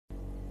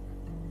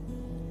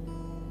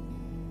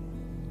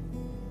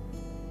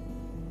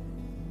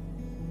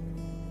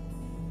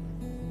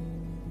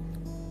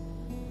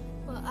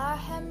I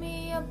had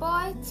me a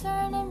boy,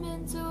 turn him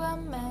into a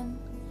man.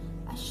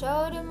 I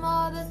showed him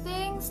all the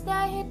things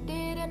that he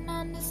didn't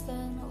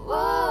understand.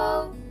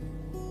 Whoa.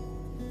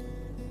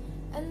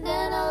 And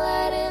then I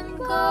let him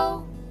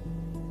go.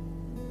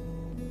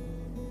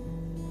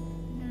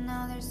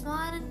 Now there's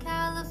one in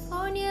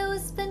California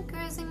who's been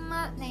cursing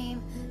my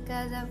name,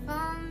 'cause I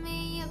found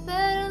me a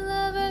better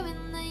lover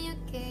in the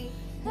UK.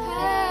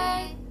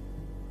 Hey,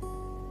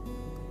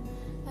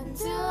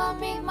 until I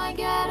meet my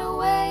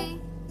getaway.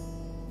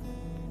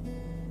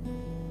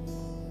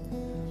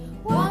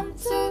 1,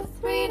 2,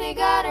 3, they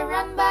gotta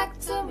run back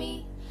to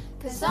me,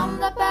 'cause I'm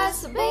the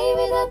best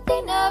baby that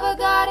they never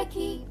gotta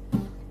keep.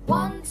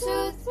 1,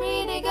 2,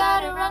 3, they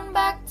gotta run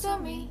back to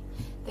me.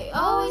 They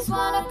always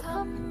wanna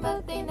come,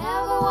 but they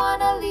never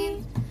wanna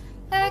leave.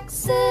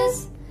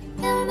 Exes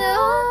and the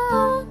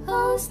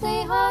oh-ohs,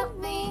 they haunt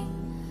me.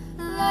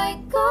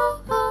 Like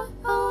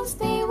oh-ohs,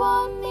 they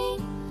want me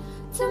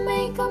to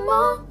make them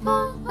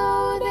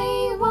oh-oh, they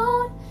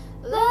won't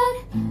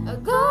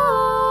let go.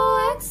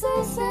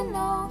 Exes and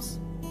no's.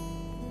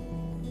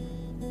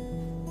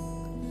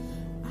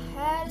 I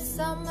had a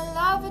summer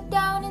lover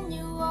down in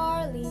New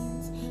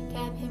Orleans,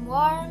 kept him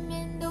warm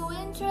in the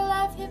winter,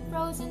 left him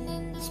frozen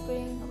in the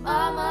spring. Oh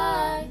my,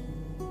 my,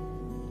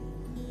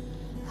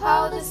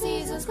 how the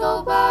seasons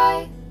go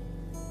by.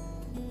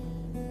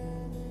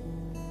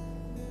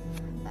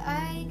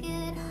 I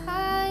get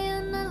high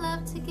and I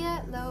love to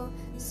get low,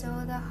 so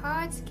the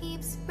heart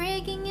keeps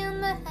breaking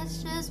and the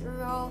heads just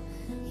roll.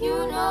 You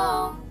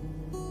know,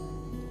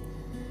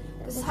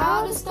 'cause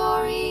how the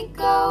story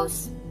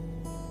goes.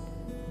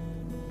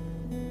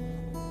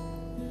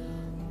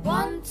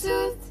 1,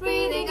 2,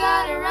 3, they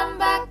gotta run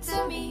back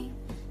to me,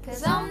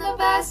 'cause I'm the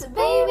best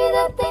baby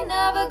that they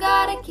never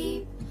gotta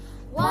keep.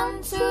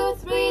 1, 2,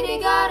 3, they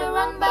gotta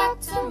run back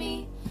to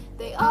me.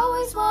 They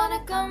always wanna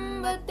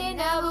come, but they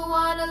never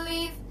wanna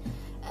leave.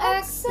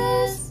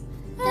 Exes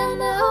and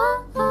the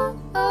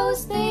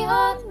oh-ohs, they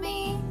haunt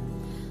me.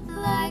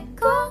 Like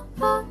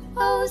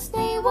oh-ohs,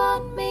 they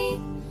want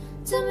me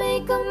to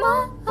make them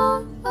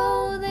oh-oh,